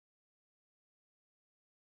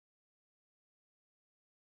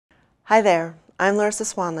Hi there, I'm Larissa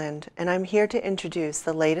Swanland, and I'm here to introduce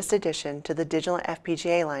the latest addition to the Digilent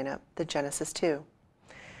FPGA lineup, the Genesys 2.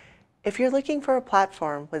 If you're looking for a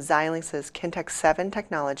platform with Xilinx's Kintex 7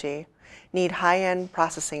 technology, need high-end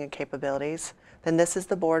processing capabilities, then this is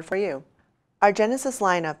the board for you. Our Genesys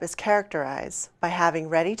lineup is characterized by having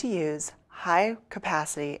ready-to-use,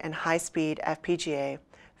 high-capacity and high-speed FPGA,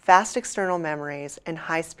 fast external memories, and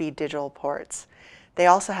high-speed digital ports. They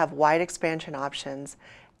also have wide expansion options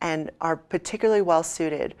and are particularly well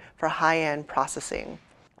suited for high-end processing.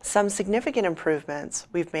 Some significant improvements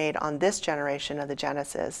we've made on this generation of the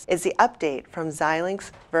Genesys is the update from Xilinx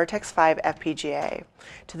Vertex 5 FPGA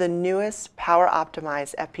to the newest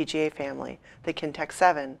power-optimized FPGA family, the Kintex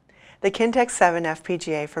 7. The Kintex 7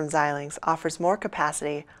 FPGA from Xilinx offers more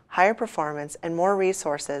capacity, higher performance, and more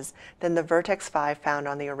resources than the Vertex 5 found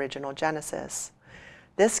on the original Genesys.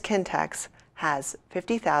 This Kintex has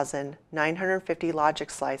 50,950 logic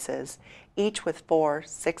slices, each with 4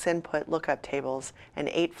 6-input lookup tables and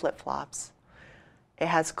 8 flip-flops. It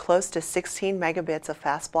has close to 16 megabits of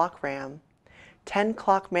fast block RAM, 10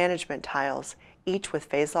 clock management tiles, each with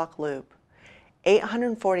phase lock loop,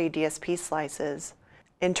 840 DSP slices,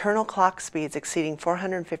 internal clock speeds exceeding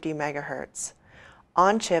 450 megahertz,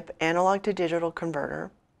 on-chip analog-to-digital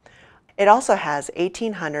converter. It also has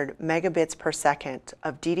 1800 megabits per second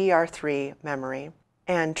of DDR3 memory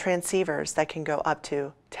and transceivers that can go up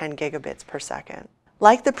to 10 gigabits per second.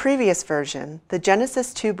 Like the previous version, the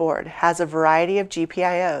Genesys 2 board has a variety of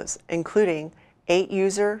GPIOs, including 8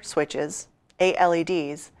 user switches, 8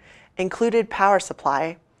 LEDs, included power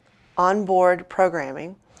supply, onboard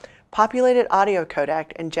programming, populated audio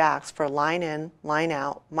codec and jacks for line-in,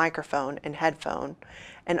 line-out, microphone, and headphone,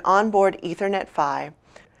 an onboard Ethernet PHY,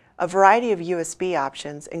 a variety of USB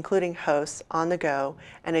options, including hosts, on-the-go,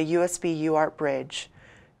 and a USB UART bridge,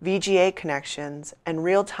 VGA connections, and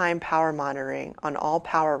real-time power monitoring on all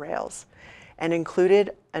power rails, and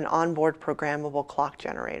included an onboard programmable clock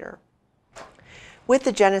generator. With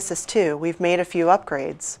the Genesys 2, we've made a few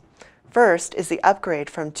upgrades. First is the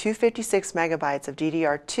upgrade from 256 megabytes of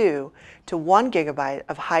DDR2 to 1 gigabyte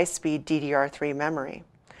of high-speed DDR3 memory.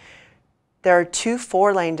 There are 2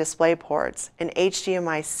 4-lane display ports and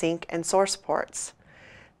HDMI sync and source ports.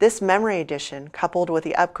 This memory addition, coupled with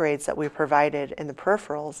the upgrades that we provided in the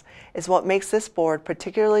peripherals, is what makes this board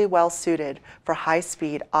particularly well suited for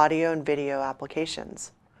high-speed audio and video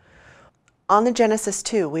applications. On the Genesys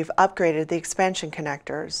 2, we've upgraded the expansion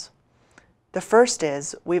connectors. The first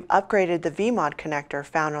is, we've upgraded the VMOD connector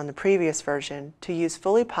found on the previous version to use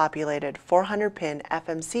fully populated 400-pin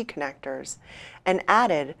FMC connectors and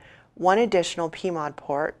added 1 additional PMOD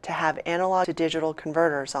port to have analog to digital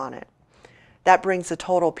converters on it. That brings the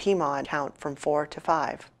total PMOD count from 4 to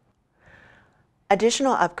 5.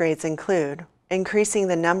 Additional upgrades include increasing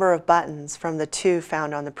the number of buttons from the 2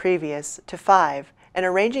 found on the previous to 5 and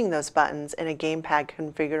arranging those buttons in a gamepad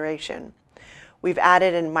configuration. We've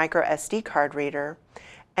added a micro SD card reader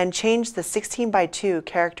and changed the 16:2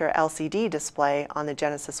 character LCD display on the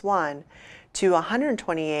Genesys 1 to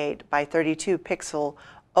 128 by 32 pixel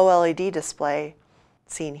OLED display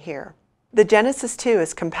seen here. The Genesys 2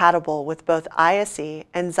 is compatible with both ISE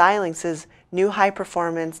and Xilinx's new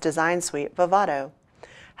high-performance design suite, Vivado.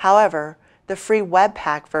 However, the free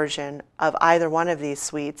Webpack version of either one of these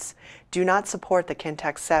suites do not support the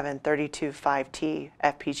Kintex 7 325T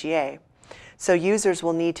FPGA, so users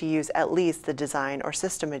will need to use at least the Design or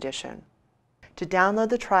System Edition. To download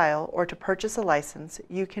the trial or to purchase a license,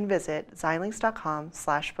 you can visit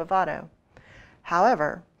xilinx.com/Vivado.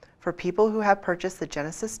 However, for people who have purchased the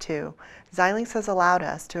Genesys 2, Xilinx has allowed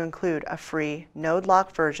us to include a free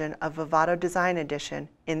node-lock version of Vivado Design Edition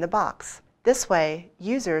in the box. This way,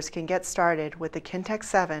 users can get started with the Kintex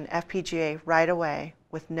 7 FPGA right away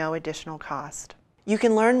with no additional cost. You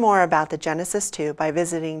can learn more about the Genesys 2 by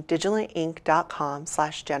visiting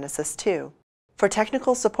digilentinc.com/Genesys2. For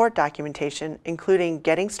technical support documentation, including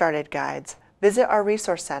getting started guides, visit our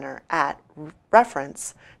Resource Center at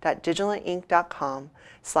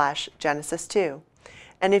reference.digilentinc.com/Genesys2.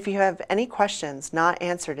 And if you have any questions not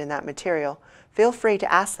answered in that material, feel free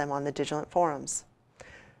to ask them on the Digilent forums.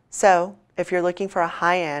 So, if you're looking for a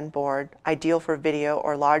high-end board, ideal for video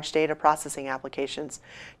or large data processing applications,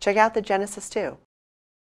 check out the Genesys 2.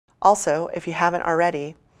 Also, if you haven't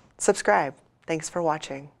already, subscribe. Thanks for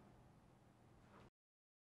watching.